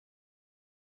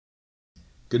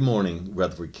Good morning,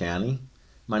 Rutherford County.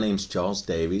 My name's Charles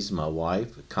Davies. My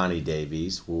wife, Connie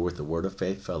Davies, we're with the Word of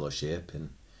Faith Fellowship, and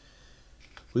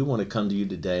we want to come to you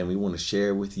today and we want to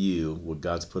share with you what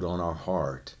God's put on our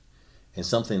heart and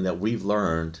something that we've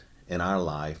learned in our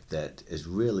life that has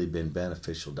really been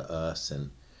beneficial to us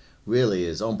and really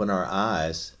has opened our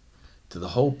eyes to the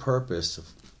whole purpose of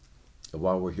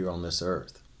why we're here on this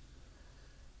earth.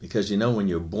 Because when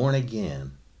you're born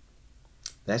again,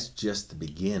 that's just the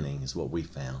beginning, is what we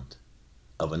found,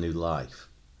 of a new life.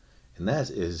 And that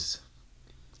is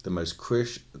the most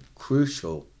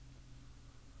crucial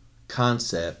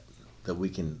concept that we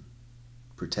can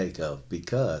partake of,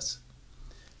 because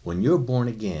when you're born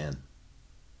again,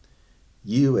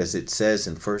 you, as it says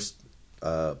in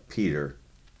 1 Peter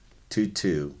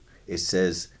 2:2, it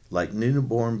says, like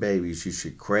newborn babies, you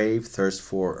should crave, thirst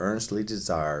for, earnestly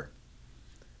desire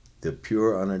the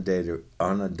pure,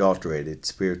 unadulterated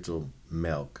spiritual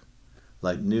milk.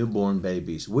 Like newborn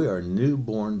babies. We are a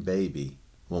newborn baby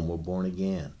when we're born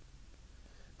again.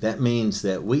 That means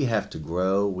that we have to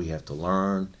grow, we have to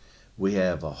learn, we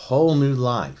have a whole new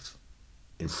life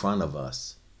in front of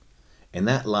us. And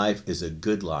that life is a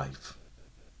good life.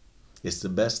 It's the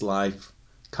best life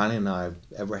Connie and I have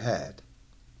ever had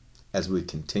as we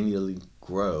continually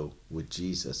grow with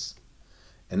Jesus.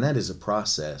 And that is a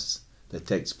process that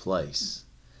takes place.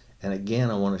 And again,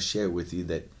 I want to share with you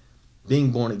that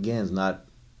being born again is not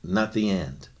the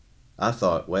end. I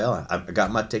thought, well, I got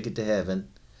my ticket to heaven.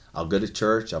 I'll go to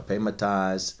church, I'll pay my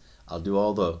tithes, I'll do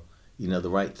all the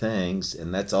right things,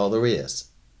 and that's all there is.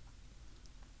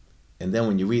 And then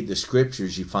when you read the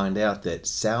scriptures, you find out that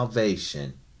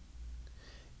salvation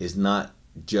is not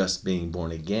just being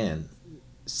born again.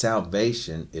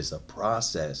 Salvation is a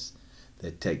process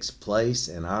that takes place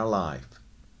in our life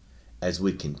as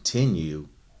we continue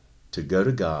to go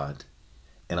to God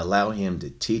and allow Him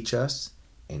to teach us,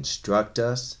 instruct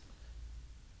us,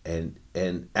 and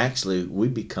actually we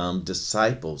become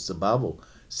disciples. The Bible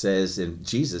says, and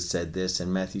Jesus said this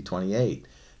in Matthew 28,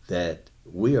 that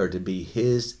we are to be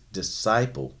His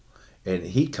disciple. And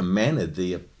He commanded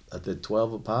the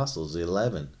 12 apostles, the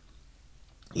 11.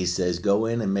 He says, go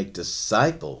in and make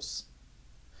disciples,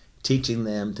 teaching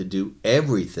them to do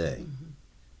everything. Mm-hmm.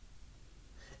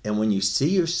 And when you see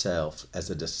yourself as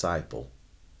a disciple,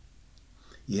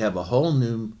 you have a whole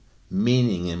new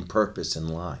meaning and purpose in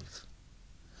life.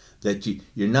 That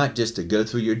you're not just to go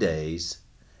through your days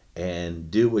and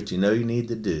do what you know you need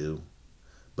to do,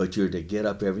 but you're to get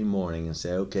up every morning and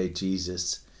say, okay,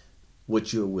 Jesus,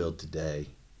 what's your will today?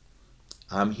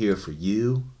 I'm here for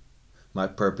you. My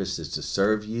purpose is to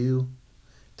serve you,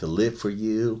 to live for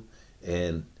you,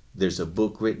 and there's a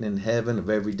book written in heaven of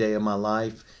every day of my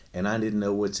life, and I didn't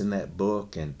know what's in that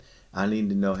book, and I need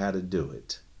to know how to do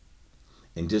it.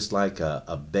 And just like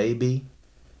a baby,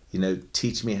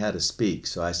 teach me how to speak,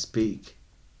 so I speak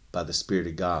by the Spirit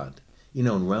of God. In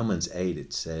Romans 8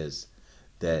 it says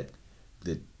that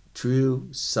the true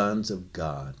sons of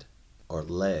God are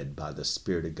led by the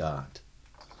Spirit of God.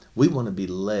 We want to be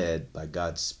led by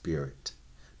God's Spirit.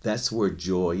 That's where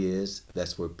joy is,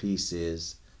 that's where peace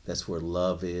is, that's where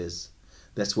love is.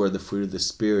 That's where the fruit of the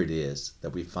Spirit is that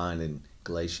we find in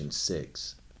Galatians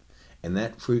 6. And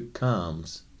that fruit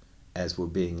comes as we're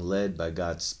being led by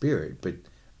God's Spirit. But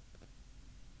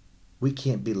we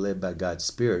can't be led by God's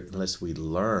Spirit unless we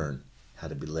learn how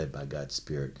to be led by God's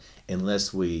Spirit.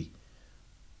 Unless we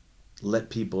let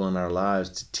people in our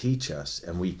lives to teach us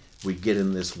and we get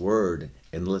in this Word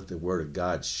and let the Word of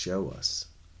God show us.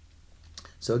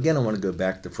 So again, I want to go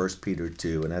back to 1 Peter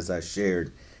 2. And as I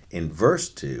shared in verse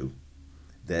 2,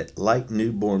 that like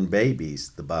newborn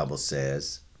babies, the Bible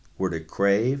says, we're to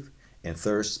crave and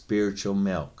thirst spiritual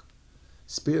milk.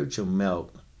 Spiritual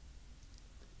milk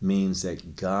means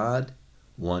that God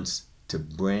wants to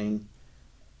bring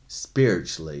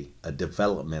spiritually a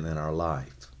development in our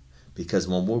life. Because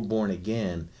when we're born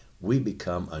again, we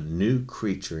become a new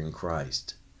creature in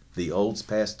Christ. The old's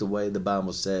passed away, the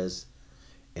Bible says,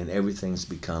 and everything's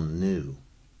become new.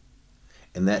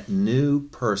 And that new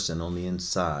person on the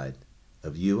inside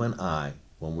of you and I,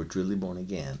 when we're truly born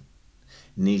again,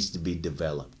 needs to be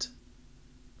developed.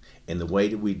 And the way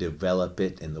that we develop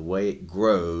it and the way it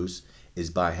grows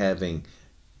is by having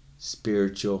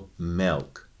spiritual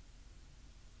milk.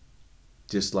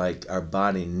 Just like our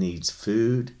body needs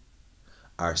food,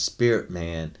 our spirit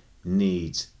man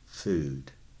needs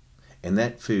food. And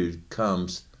that food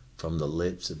comes from the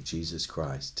lips of Jesus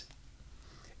Christ.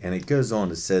 And it goes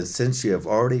on, it says, since you have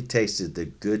already tasted the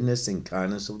goodness and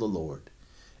kindness of the Lord,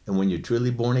 and when you're truly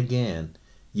born again,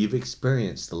 you've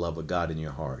experienced the love of God in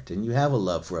your heart, and you have a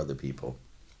love for other people.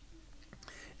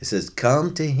 It says,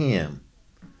 come to Him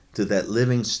to that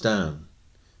living stone.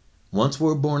 Once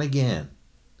we're born again,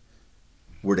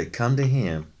 we're to come to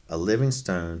him, a living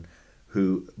stone,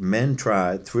 who men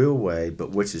tried, threw away,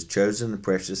 but which is chosen and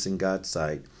precious in God's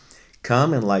sight.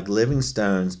 Come and like living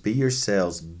stones, be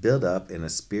yourselves built up in a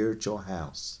spiritual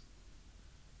house.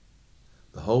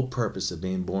 The whole purpose of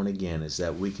being born again is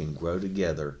that we can grow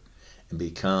together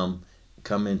and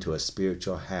come into a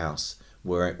spiritual house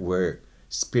where we're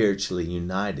spiritually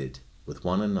united with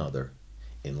one another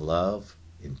in love,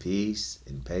 in peace,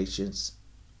 in patience.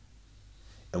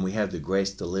 And we have the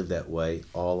grace to live that way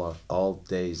all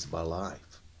days of our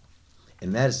life.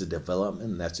 And that is a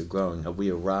development, that's a growing. Have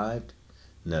we arrived?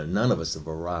 No, none of us have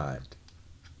arrived.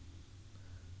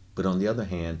 But on the other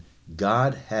hand,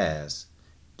 God has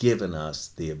given us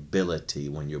the ability,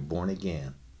 when you're born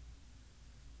again,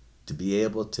 to be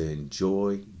able to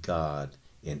enjoy God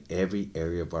in every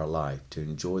area of our life, to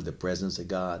enjoy the presence of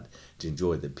God, to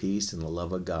enjoy the peace and the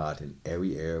love of God in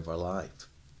every area of our life,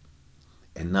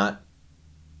 and not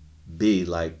be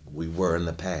like we were in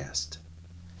the past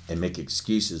and make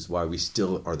excuses why we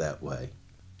still are that way.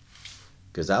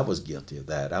 Because I was guilty of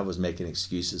that. I was making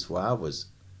excuses why I was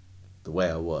the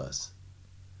way I was.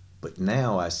 But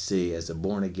now I see, as a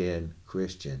born-again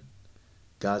Christian,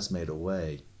 God's made a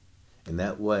way. And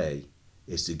that way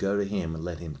is to go to him and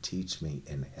let him teach me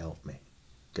and help me.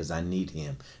 Because I need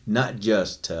him. Not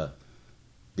just to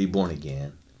be born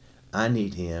again. I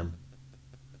need him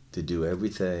to do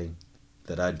everything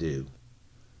that I do,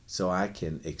 so I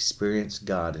can experience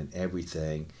God in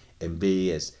everything and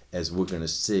be, as we're going to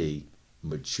see,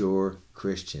 mature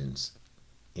Christians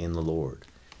in the Lord.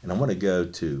 And I want to go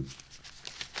to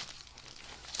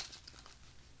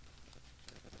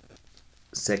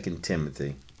 2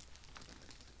 Timothy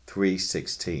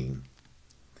 3:16.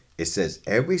 It says,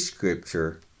 every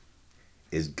scripture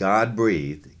is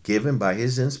God-breathed, given by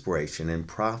his inspiration, and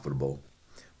profitable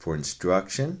for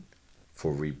instruction,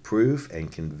 for reproof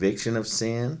and conviction of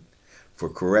sin, for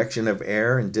correction of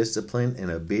error and discipline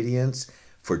and obedience,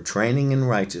 for training in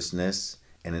righteousness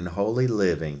and in holy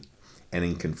living, and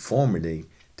in conformity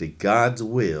to God's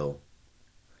will.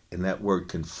 And that word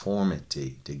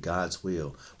conformity to God's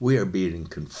will. We are being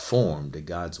conformed to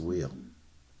God's will.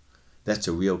 That's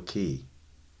a real key.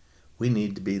 We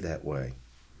need to be that way.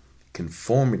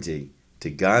 Conformity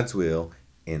to God's will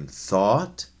in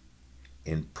thought,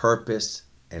 in purpose,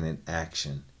 and in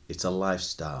action. It's a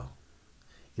lifestyle.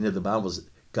 You know,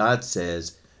 God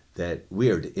says that we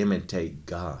are to imitate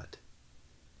God.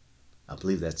 I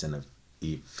believe that's in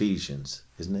Ephesians,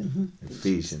 isn't it? Mm-hmm.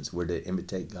 Ephesians, we're to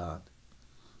imitate God.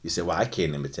 You say, well, I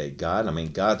can't imitate God. I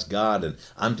mean, God's God and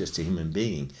I'm just a human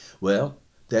being. Well,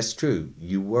 that's true.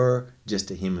 You were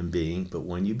just a human being, but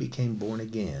when you became born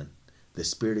again, the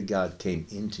Spirit of God came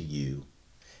into you.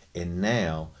 And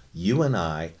now, you and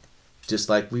I, just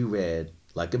like we read,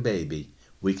 like a baby,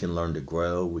 we can learn to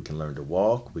grow, we can learn to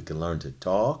walk, we can learn to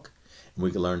talk, and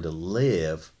we can learn to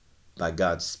live by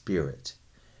God's Spirit.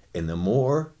 And the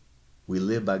more we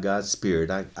live by God's Spirit,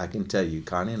 I can tell you,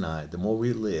 Connie and I, the more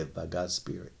we live by God's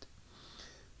Spirit,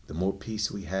 the more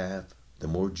peace we have, the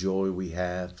more joy we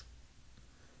have.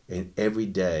 And every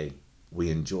day we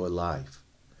enjoy life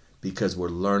because we're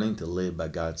learning to live by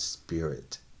God's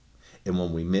Spirit. And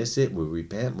when we miss it, we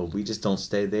repent. But we just don't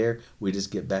stay there. We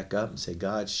just get back up and say,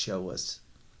 God, show us.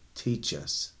 Teach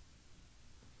us.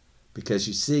 Because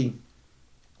you see,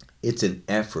 it's an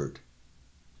effort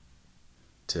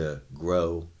to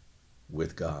grow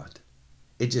with God.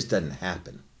 It just doesn't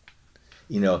happen.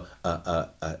 You know,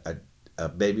 a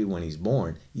baby when he's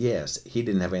born, yes, he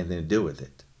didn't have anything to do with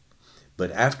it.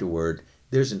 But afterward,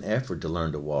 there's an effort to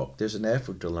learn to walk. There's an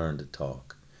effort to learn to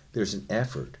talk. There's an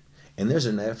effort. And there's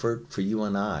an effort for you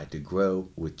and I to grow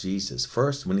with Jesus.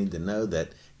 First, we need to know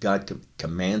that God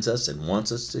commands us and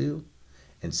wants us to.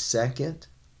 And second,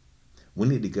 we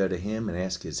need to go to him and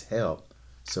ask his help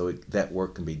so that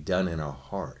work can be done in our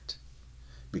heart.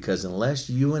 Because unless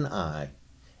you and I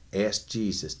ask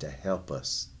Jesus to help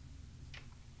us,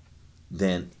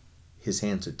 then his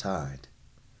hands are tied.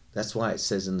 That's why it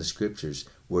says in the scriptures,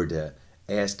 we're to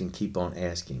ask and keep on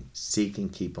asking, seek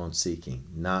and keep on seeking,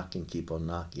 knock and keep on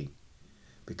knocking.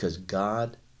 Because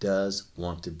God does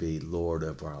want to be Lord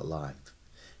of our life.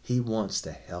 He wants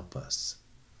to help us.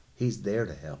 He's there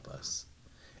to help us.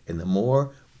 And the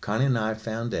more Connie and I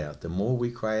found out, the more we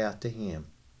cry out to him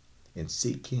and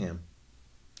seek him,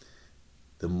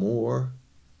 the more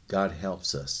God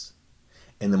helps us.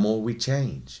 And the more we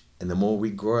change and the more we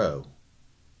grow.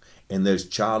 And those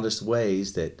childish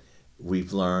ways that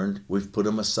we've learned, we've put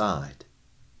them aside.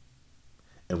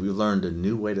 And we've learned a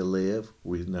new way to live.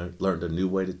 We've learned a new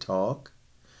way to talk.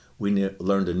 We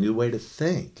learned a new way to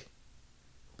think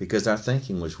because our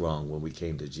thinking was wrong when we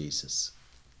came to Jesus.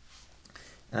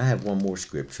 And I have one more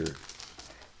scripture.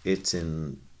 It's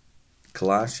in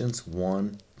Colossians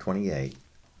 1:28.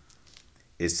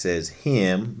 It says,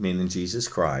 Him, meaning Jesus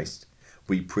Christ,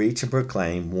 we preach and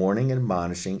proclaim, warning and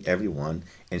admonishing everyone,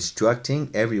 instructing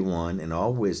everyone in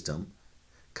all wisdom,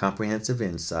 comprehensive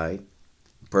insight,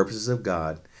 purposes of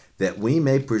God, that we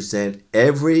may present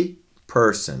every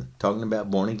person, talking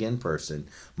about born-again person,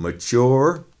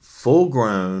 mature,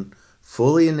 full-grown,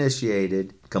 fully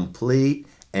initiated, complete,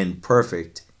 and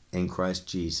perfect in Christ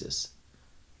Jesus.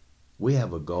 We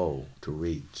have a goal to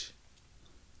reach,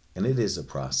 and it is a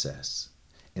process.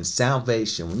 And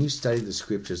salvation, when you study the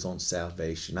scriptures on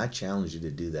salvation, I challenge you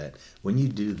to do that. When you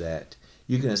do that,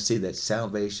 you're going to see that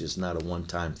salvation is not a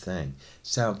one-time thing.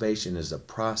 Salvation is a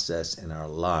process in our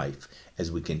life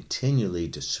as we continually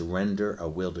to surrender our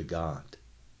will to God.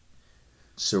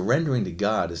 Surrendering to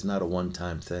God is not a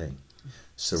one-time thing.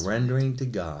 Surrendering to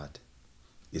God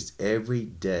is every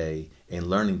day and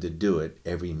learning to do it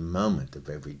every moment of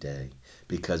every day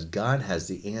because God has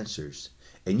the answers.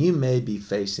 And you may be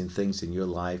facing things in your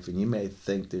life and you may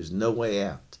think there's no way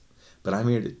out. But I'm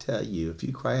here to tell you, if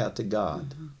you cry out to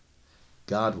God,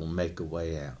 God will make a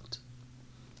way out.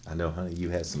 I know, honey, you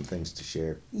had some things to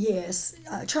share. Yes.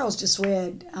 Charles just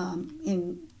read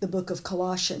in the book of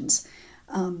Colossians.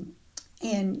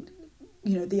 And,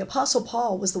 you know, the Apostle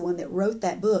Paul was the one that wrote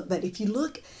that book. But if you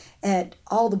look at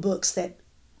all the books that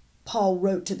Paul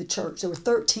wrote to the church, there were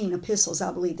 13 epistles,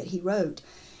 I believe, that he wrote.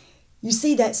 You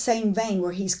see that same vein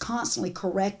where he's constantly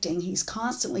correcting, he's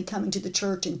constantly coming to the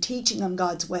church and teaching them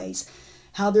God's ways,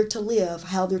 how they're to live,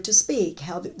 how they're to speak,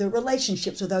 how their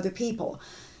relationships with other people.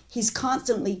 He's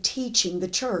constantly teaching the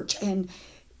church, and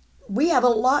we have a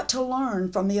lot to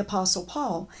learn from the Apostle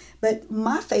Paul. But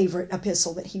my favorite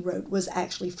epistle that he wrote was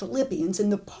actually Philippians,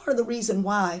 and the part of the reason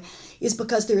why is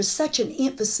because there is such an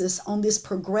emphasis on this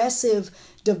progressive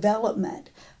development,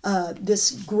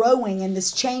 this growing and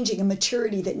this changing and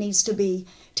maturity that needs to be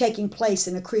taking place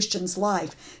in a Christian's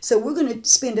life. So we're going to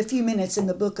spend a few minutes in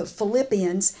the book of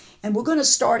Philippians, and we're going to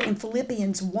start in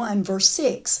Philippians 1, verse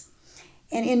 6.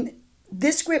 And in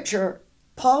this scripture,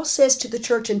 Paul says to the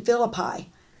church in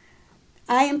Philippi,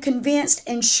 I am convinced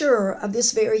and sure of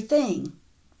this very thing,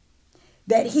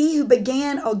 that he who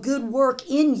began a good work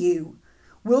in you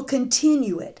will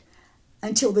continue it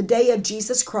until the day of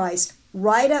Jesus Christ,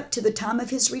 right up to the time of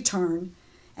his return.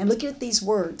 And look at these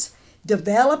words,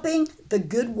 developing the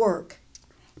good work,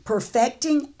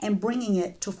 perfecting and bringing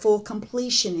it to full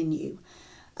completion in you.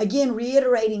 Again,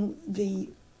 reiterating the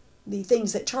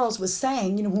things that Charles was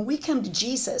saying, you know, when we come to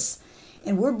Jesus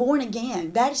and we're born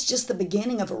again, that's just the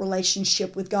beginning of a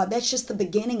relationship with God. That's just the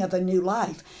beginning of a new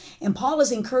life. And Paul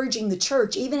is encouraging the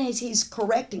church, even as he's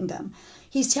correcting them.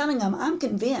 He's telling them, I'm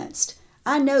convinced,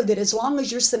 I know that as long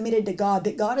as you're submitted to God,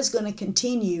 that God is going to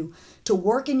continue to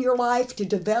work in your life, to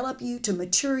develop you, to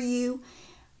mature you.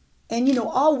 And, you know,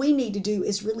 all we need to do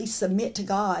is really submit to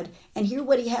God and hear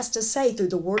what he has to say through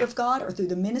the Word of God or through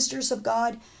the ministers of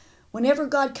God. Whenever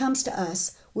God comes to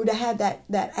us, we're to have that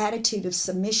attitude of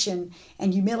submission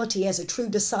and humility as a true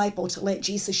disciple to let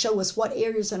Jesus show us what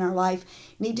areas in our life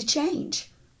need to change.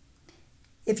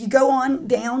 If you go on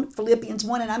down Philippians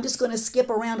 1, and I'm just going to skip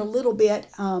around a little bit,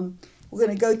 we're going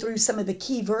to go through some of the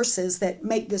key verses that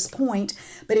make this point.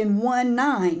 But in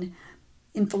 1:9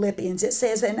 in Philippians, it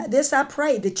says, and this I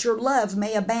pray, that your love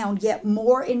may abound yet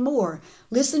more and more.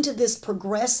 Listen to this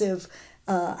progressive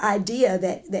idea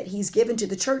that he's given to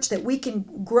the church, that we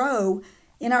can grow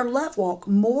in our love walk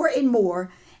more and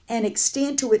more and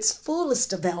extend to its fullest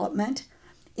development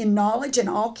in knowledge and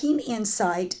all keen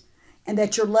insight, and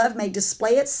that your love may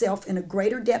display itself in a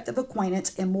greater depth of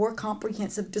acquaintance and more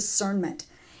comprehensive discernment,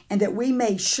 and that we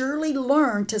may surely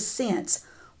learn to sense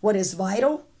what is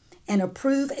vital and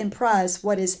approve and prize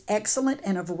what is excellent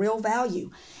and of real value.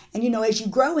 And, you know, as you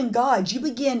grow in God,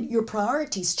 your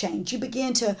priorities change. You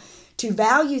begin to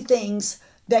value things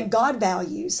that God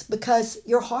values because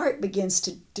your heart begins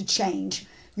to change.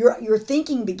 Your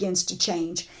thinking begins to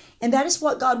change. And that is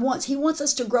what God wants. He wants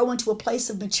us to grow into a place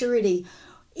of maturity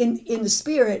in the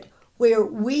Spirit where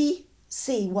we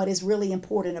see what is really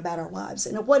important about our lives.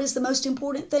 And what is the most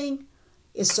important thing?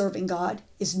 Is serving God,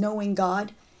 is knowing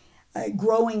God,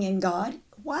 growing in God.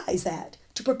 Why is that?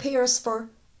 To prepare us for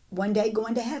one day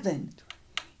going to heaven.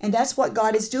 And that's what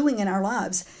God is doing in our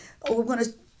lives. We're going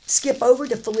to skip over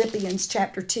to Philippians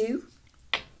chapter 2,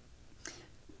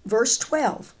 verse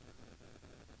 12.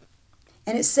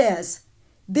 And it says,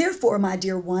 therefore, my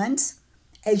dear ones,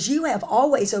 as you have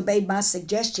always obeyed my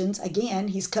suggestions, again,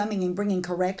 he's coming and bringing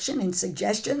correction and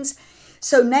suggestions,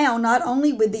 So now, not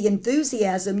only with the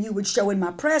enthusiasm you would show in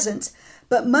my presence,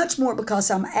 but much more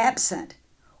because I'm absent,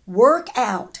 work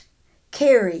out,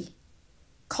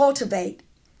 cultivate,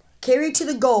 carry to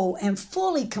the goal, and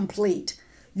fully complete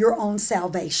your own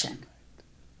salvation.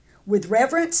 With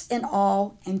reverence and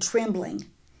awe and trembling,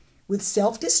 with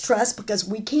self-distrust, because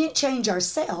we can't change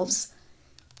ourselves.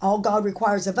 All God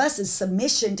requires of us is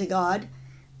submission to God.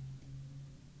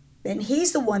 And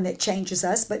He's the one that changes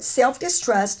us. But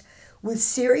self-distrust with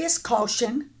serious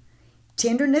caution,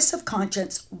 tenderness of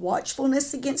conscience,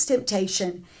 watchfulness against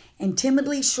temptation, and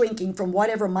timidly shrinking from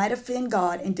whatever might offend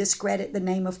God and discredit the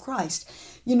name of Christ.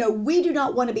 You know, we do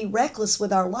not want to be reckless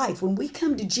with our life. When we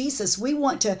come to Jesus, we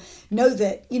want to know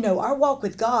that, our walk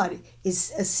with God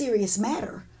is a serious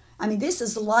matter. I mean, this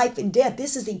is life and death.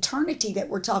 This is eternity that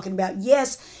we're talking about.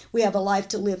 Yes, we have a life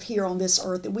to live here on this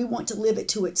earth, and we want to live it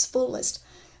to its fullest.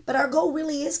 But our goal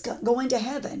really is going to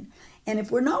heaven. And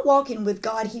if we're not walking with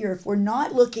God here, if we're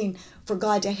not looking for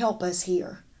God to help us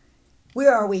here,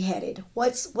 where are we headed?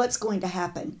 What's going to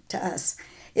happen to us?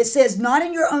 It says, not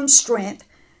in your own strength,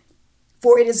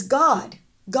 for it is God.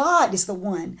 God is the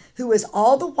one who is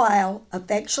all the while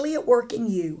effectually at work in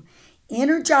you,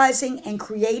 energizing and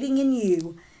creating in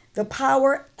you the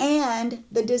power and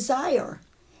the desire.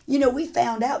 We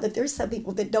found out that there's some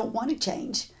people that don't want to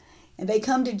change. And they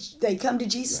come to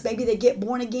Jesus, maybe they get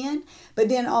born again, but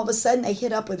then all of a sudden they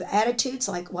hit up with attitudes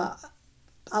like, well,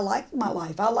 I like my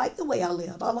life. I like the way I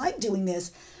live. I like doing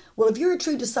this. Well, if you're a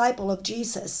true disciple of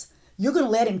Jesus, you're going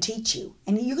to let Him teach you.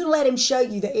 And you're going to let Him show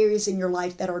you the areas in your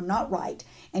life that are not right.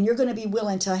 And you're going to be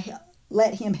willing to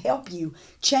let Him help you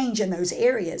change in those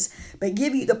areas. But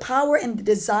give you the power and the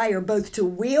desire both to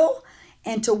will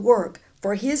and to work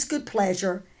for His good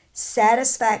pleasure,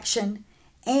 satisfaction,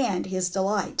 and His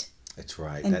delight. That's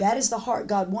right. And that is the heart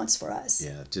God wants for us.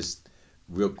 Yeah, just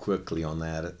real quickly on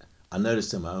that. I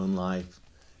noticed in my own life,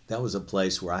 that was a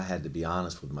place where I had to be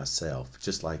honest with myself,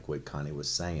 just like what Connie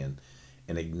was saying,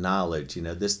 and acknowledge,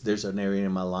 there's an area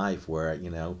in my life where,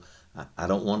 I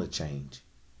don't want to change.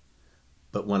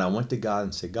 But when I went to God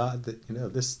and said, God,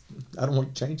 I don't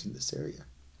want to change in this area.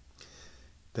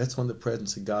 That's when the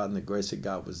presence of God and the grace of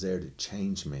God was there to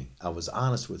change me. I was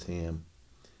honest with Him.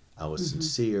 I was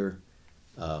sincere.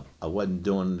 I wasn't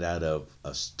doing it out of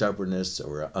a stubbornness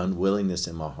or an unwillingness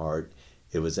in my heart.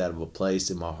 It was out of a place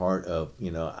in my heart of,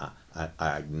 I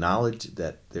acknowledge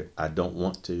that I don't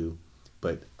want to,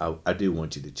 but I do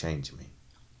want you to change me.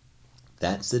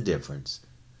 That's the difference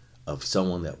of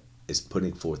someone that is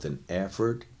putting forth an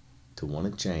effort to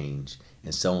want to change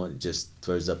and someone just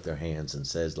throws up their hands and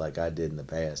says, like I did in the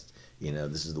past,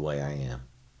 this is the way I am.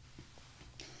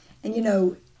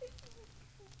 And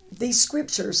these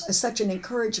scriptures are such an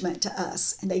encouragement to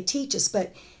us, and they teach us,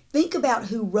 but think about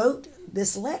who wrote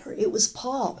this letter. It was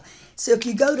Paul. So if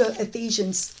you go to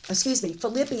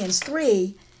Philippians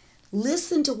 3,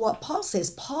 listen to what Paul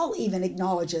says. Paul even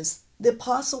acknowledges the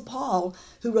Apostle Paul,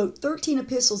 who wrote 13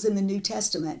 epistles in the New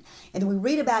Testament. And then we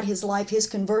read about his life, his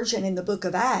conversion in the book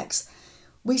of Acts.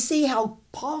 We see how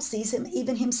Paul sees him,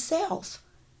 even himself.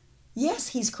 Yes,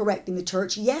 he's correcting the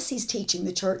church. Yes, he's teaching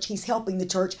the church. He's helping the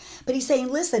church. But he's saying,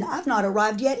 listen, I've not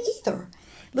arrived yet either.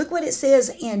 Look what it says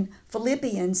in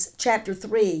Philippians chapter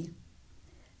 3.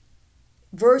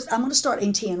 I'm going to start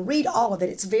in 10. Read all of it.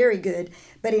 It's very good.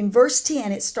 But in verse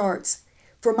 10 it starts,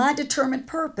 for my determined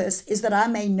purpose is that I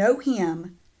may know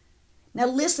Him. Now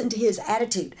listen to his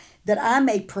attitude. That I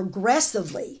may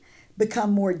progressively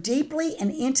become more deeply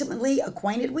and intimately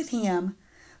acquainted with Him,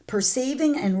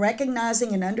 perceiving and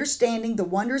recognizing and understanding the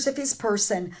wonders of His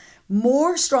person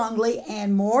more strongly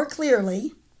and more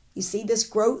clearly. You see this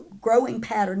growing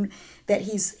pattern that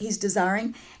he's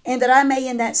desiring, and that I may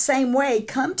in that same way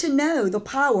come to know the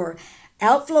power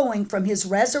outflowing from His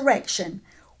resurrection,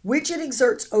 which it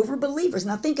exerts over believers.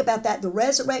 Now think about that. The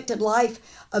resurrected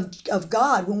life of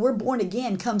God, when we're born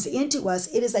again, comes into us.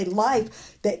 It is a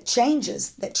life that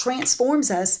changes, that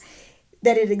transforms us,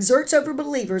 that it exerts over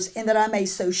believers, and that I may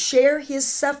so share His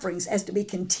sufferings as to be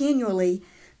continually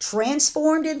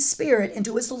transformed in spirit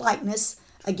into His likeness,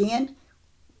 again,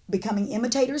 becoming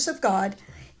imitators of God,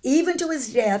 even to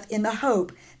His death, in the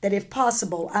hope that if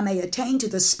possible I may attain to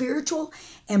the spiritual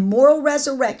and moral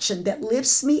resurrection that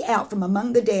lifts me out from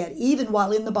among the dead, even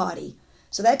while in the body.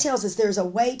 So that tells us there's a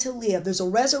way to live. There's a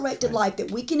resurrected life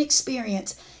that we can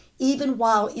experience even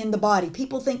while in the body.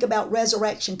 People think about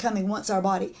resurrection coming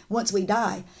once we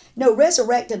die. No,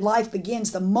 resurrected life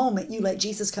begins the moment you let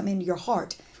Jesus come into your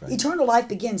heart. Right. Eternal life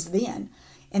begins then.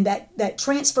 And that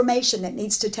transformation that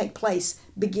needs to take place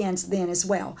begins then as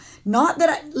well. Not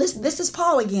that listen, this is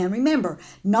Paul again, remember,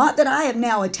 not that I have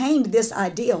now attained this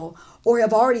ideal or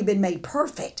have already been made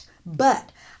perfect,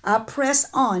 but I press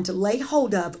on to lay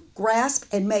hold of, grasp,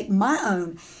 and make my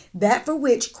own that for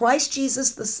which Christ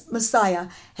Jesus the Messiah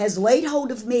has laid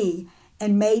hold of me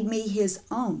and made me his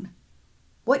own.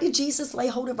 What did Jesus lay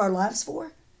hold of our lives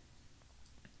for?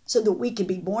 So that we could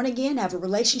be born again, have a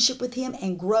relationship with him,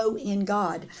 and grow in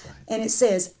God. Right. And it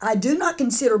says, I do not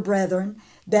consider, brethren,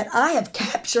 that I have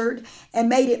captured and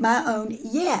made it my own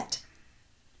yet.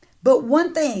 But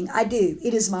one thing I do,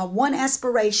 it is my one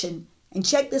aspiration, and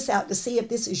check this out to see if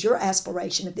this is your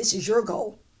aspiration, if this is your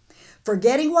goal.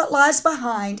 Forgetting what lies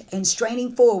behind and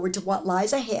straining forward to what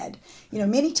lies ahead. You know,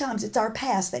 many times it's our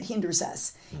past that hinders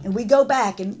us. And we go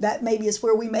back, and that maybe is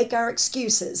where we make our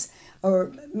excuses.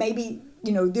 Or maybe,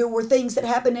 you know, there were things that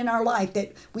happened in our life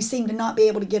that we seem to not be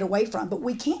able to get away from. But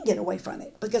we can't get away from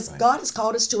it because God has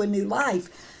called us to a new life.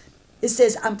 It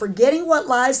says, I'm forgetting what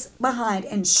lies behind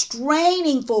and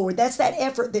straining forward. That's that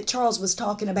effort that Charles was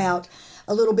talking about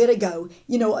a little bit ago.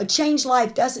 You know, a changed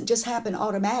life doesn't just happen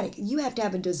automatic. You have to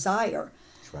have a desire.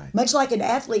 Right. Much like an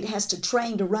athlete has to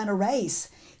train to run a race.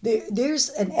 There's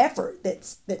an effort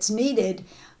that's needed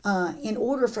in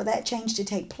order for that change to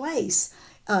take place.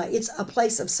 It's a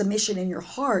place of submission in your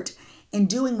heart and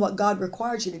doing what God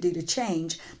requires you to do to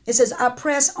change. It says, I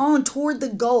press on toward the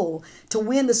goal to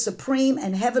win the supreme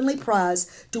and heavenly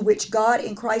prize to which God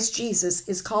in Christ Jesus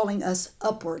is calling us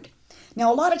upward.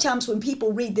 Now, a lot of times when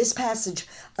people read this passage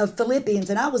of Philippians,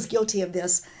 and I was guilty of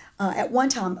this at one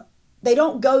time, they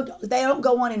don't go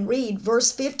on and read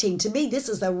verse 15. To me, this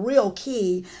is a real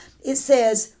key. It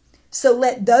says, so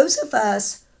let those of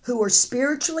us who are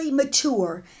spiritually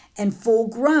mature and full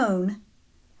grown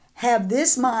have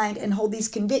this mind and hold these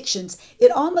convictions. It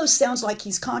almost sounds like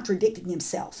he's contradicting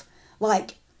himself.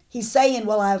 Like he's saying,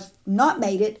 well, I've not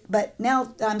made it, but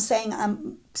now I'm saying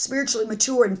I'm spiritually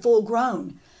mature and full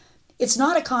grown. It's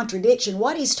not a contradiction.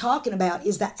 What he's talking about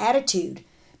is the attitude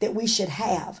that we should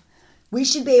have. We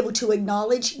should be able to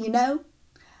acknowledge, you know,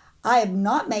 I have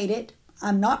not made it.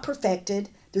 I'm not perfected.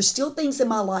 There's still things in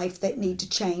my life that need to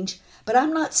change, but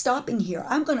I'm not stopping here.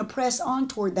 I'm going to press on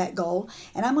toward that goal,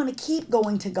 and I'm going to keep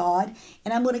going to God,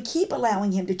 and I'm going to keep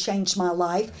allowing him to change my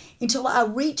life until I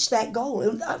reach that goal.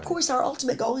 And of course, our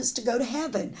ultimate goal is to go to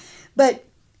heaven. But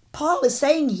Paul is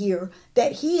saying here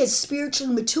that he is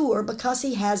spiritually mature because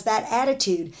he has that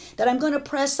attitude that I'm going to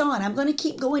press on. I'm going to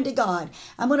keep going to God.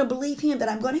 I'm going to believe him that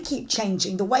I'm going to keep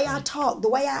changing. The way I talk, the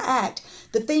way I act,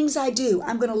 the things I do,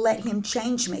 I'm going to let him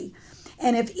change me.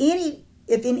 And if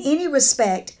in any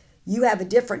respect you have a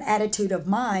different attitude of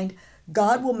mind,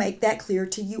 God will make that clear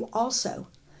to you also.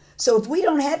 So if we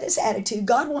don't have this attitude,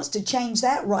 God wants to change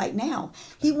that right now.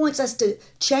 He wants us to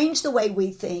change the way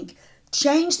we think,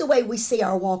 change the way we see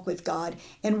our walk with God,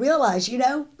 and realize, you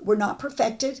know, we're not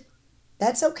perfected.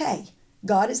 That's okay.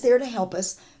 God is there to help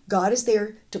us. God is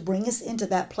there to bring us into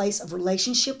that place of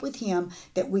relationship with him,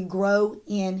 that we grow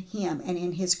in him and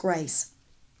in his grace.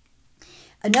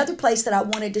 Another place that I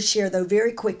wanted to share, though,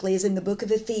 very quickly is in the book of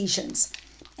Ephesians.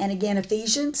 And again,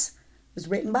 Ephesians was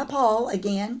written by Paul.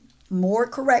 Again, more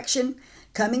correction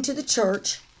coming to the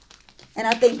church. And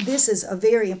I think this is a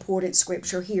very important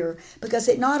scripture here, because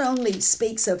it not only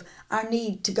speaks of our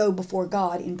need to go before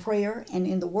God in prayer and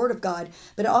in the Word of God,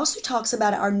 but it also talks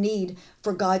about our need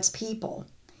for God's people.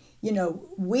 You know,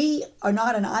 we are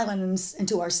not an island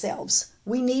unto ourselves.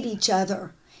 We need each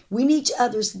other. We need each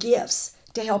other's gifts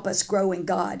to help us grow in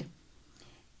God.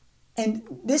 And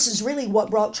this is really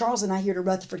what brought Charles and I here to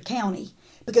Rutherford County,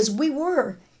 because we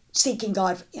were seeking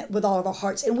God with all of our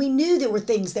hearts, and we knew there were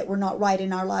things that were not right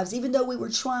in our lives, even though we were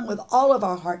trying with all of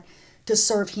our heart to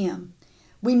serve him.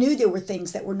 We knew there were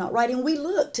things that were not right, and we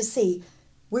looked to see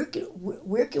where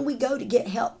can we go to get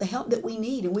help, the help that we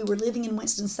need. And we were living in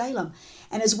Winston-Salem,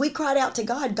 and as we cried out to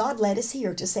God, God led us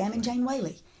here to Sam and Jane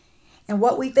Whaley. And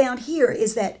what we found here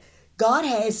is that God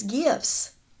has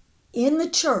gifts in the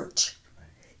church,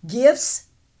 gifts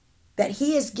that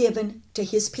he has given to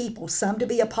his people. Some to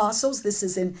be apostles, this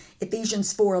is in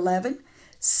Ephesians 4:11.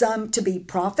 Some to be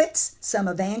prophets, some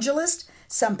evangelists,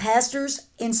 some pastors,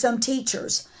 and some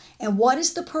teachers. And what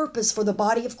is the purpose for the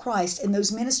body of Christ and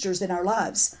those ministers in our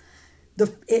lives?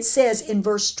 It says in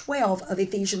verse 12 of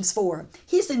Ephesians 4,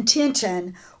 his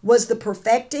intention was the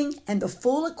perfecting and the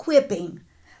full equipping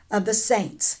of the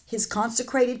saints, his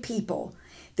consecrated people,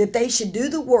 that they should do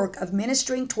the work of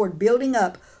ministering toward building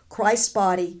up Christ's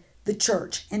body, the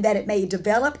church, and that it may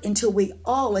develop until we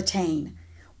all attain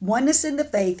oneness in the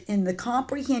faith, in the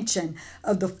comprehension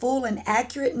of the full and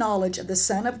accurate knowledge of the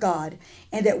Son of God,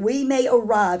 and that we may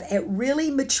arrive at really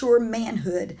mature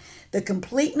manhood, the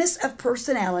completeness of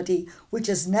personality, which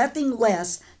is nothing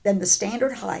less than the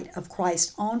standard height of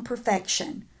Christ's own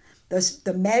perfection,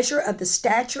 the measure of the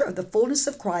stature of the fullness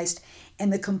of Christ,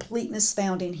 and the completeness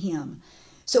found in him.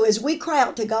 So as we cry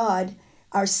out to God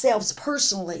ourselves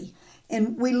personally,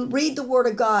 and we read the Word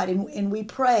of God and we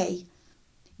pray,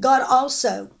 God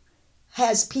also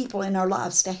has people in our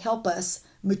lives to help us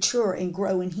mature and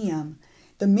grow in him.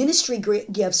 The ministry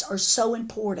gifts are so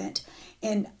important.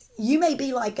 And you may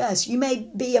be like us. You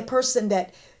may be a person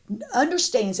that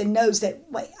understands and knows that,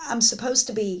 wait, I'm supposed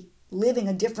to be living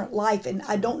a different life and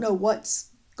I don't know what's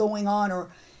going on,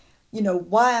 or,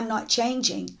 why I'm not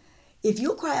changing. If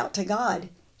you cry out to God,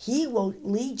 he will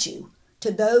lead you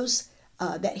to those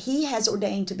that he has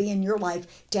ordained to be in your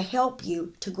life to help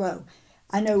you to grow.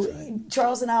 I know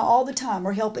Charles and I all the time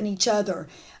are helping each other,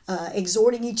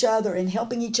 exhorting each other and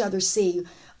helping each other see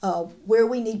where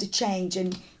we need to change.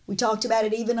 And we talked about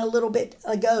it even a little bit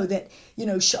ago that,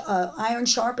 iron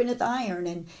sharpeneth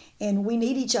iron, and we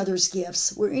need each other's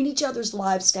gifts. We're in each other's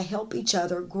lives to help each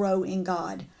other grow in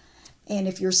God. And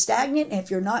if you're stagnant and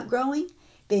if you're not growing,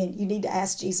 then you need to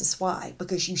ask Jesus why.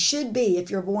 Because you should be, if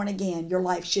you're born again, your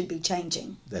life should be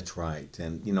changing. That's right.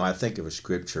 And, I think of a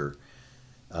scripture.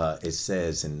 It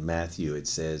says in Matthew, it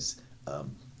says,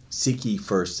 seek ye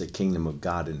first the kingdom of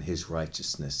God and his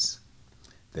righteousness.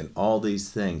 Then all these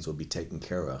things will be taken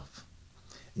care of.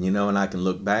 And, and I can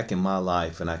look back in my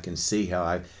life and I can see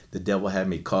how the devil had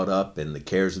me caught up in the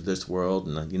cares of this world.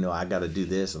 And, I got to do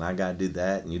this and I got to do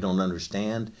that. And you don't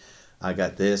understand. I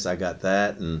got this, I got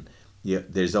that. And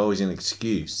there's always an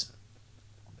excuse.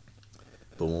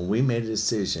 But when we made a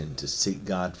decision to seek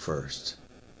God first,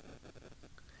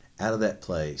 out of that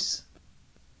place,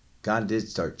 God did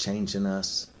start changing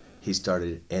us. He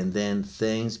started, and then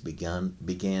things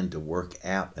began to work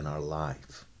out in our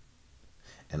life.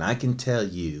 And I can tell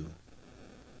you,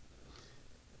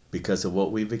 because of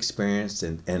what we've experienced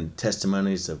and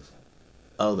testimonies of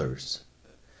others,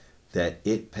 that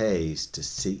it pays to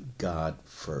seek God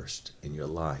first in your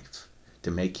life,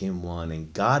 to make him one.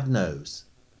 And God knows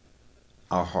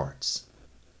our hearts.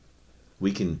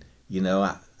 We can,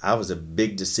 I was a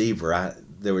big deceiver.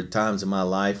 There were times in my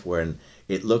life when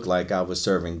it looked like I was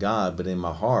serving God, but in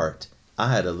my heart,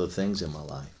 I had other things in my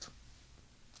life.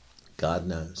 God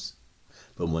knows.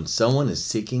 But when someone is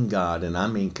seeking God, and I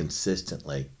mean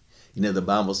consistently, the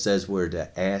Bible says we're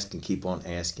to ask and keep on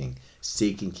asking,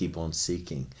 seek and keep on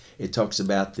seeking. It talks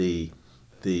about the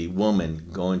woman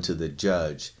going to the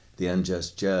judge, the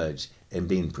unjust judge, and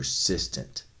being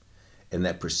persistent. And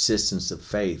that persistence of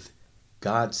faith,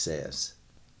 God says,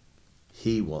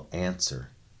 he will answer,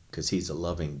 because he's a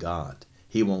loving God.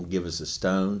 He won't give us a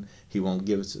stone. He won't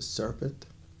give us a serpent.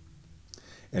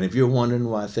 And if you're wondering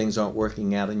why things aren't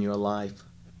working out in your life,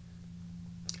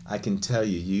 I can tell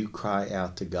you, you cry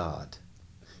out to God.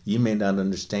 You may not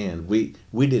understand. We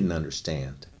didn't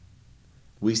understand.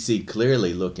 We see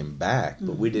clearly looking back,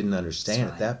 but we didn't understand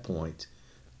at that point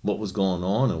what was going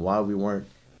on and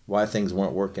why things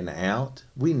weren't working out.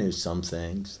 We knew some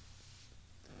things.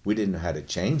 We didn't know how to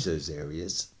change those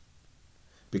areas.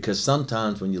 Because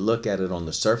sometimes when you look at it on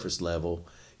the surface level,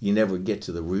 you never get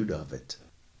to the root of it.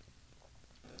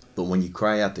 But when you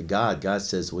cry out to God, God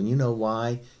says, well, you know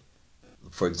why?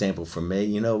 For example, for me,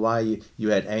 you know why you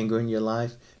had anger in your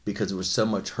life? Because there was so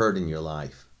much hurt in your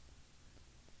life.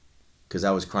 Because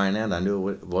I was crying out, I knew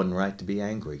it wasn't right to be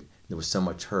angry. There was so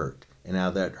much hurt. And now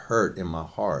that hurt in my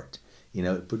heart,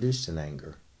 it produced an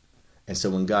anger. And so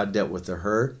when God dealt with the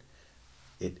hurt,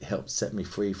 it helped set me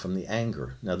free from the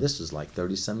anger. Now, this was like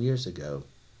 30-some years ago.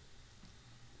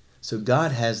 So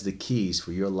God has the keys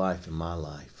for your life and my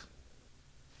life.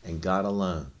 And God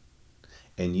alone.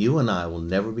 And you and I will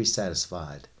never be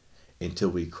satisfied until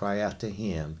we cry out to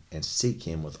him and seek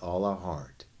him with all our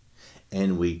heart.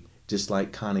 And we, just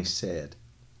like Connie said,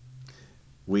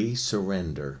 we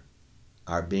surrender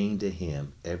our being to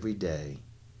him every day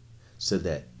so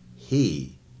that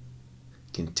he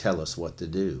can tell us what to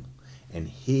do. And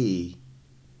he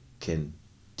can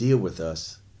deal with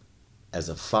us as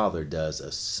a father does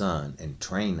a son and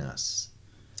train us.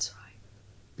 That's right.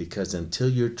 Because until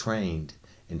you're trained,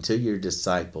 until you're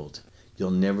discipled, you'll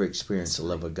never experience the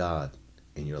love of God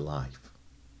in your life.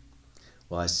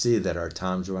 Well, I see that our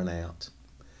time's run out.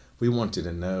 We want you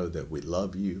to know that we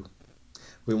love you.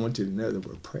 We want you to know that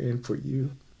we're praying for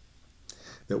you,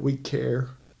 that we care,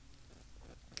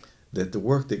 that the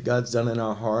work that God's done in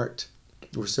our heart,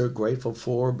 we're so grateful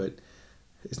for, but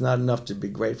it's not enough to be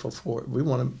grateful for it. We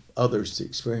want others to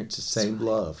experience the same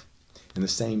love and the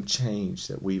same change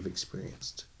that we've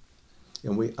experienced.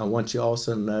 And I want you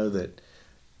also to know that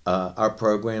our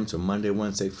programs are Monday,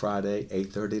 Wednesday, Friday,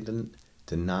 8:30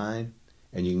 to 9.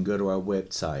 And you can go to our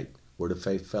website,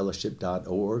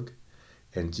 wordoffaithfellowship.org,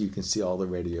 and you can see all the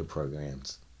radio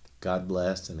programs. God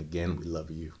bless, and again, we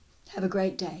love you. Have a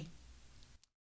great day.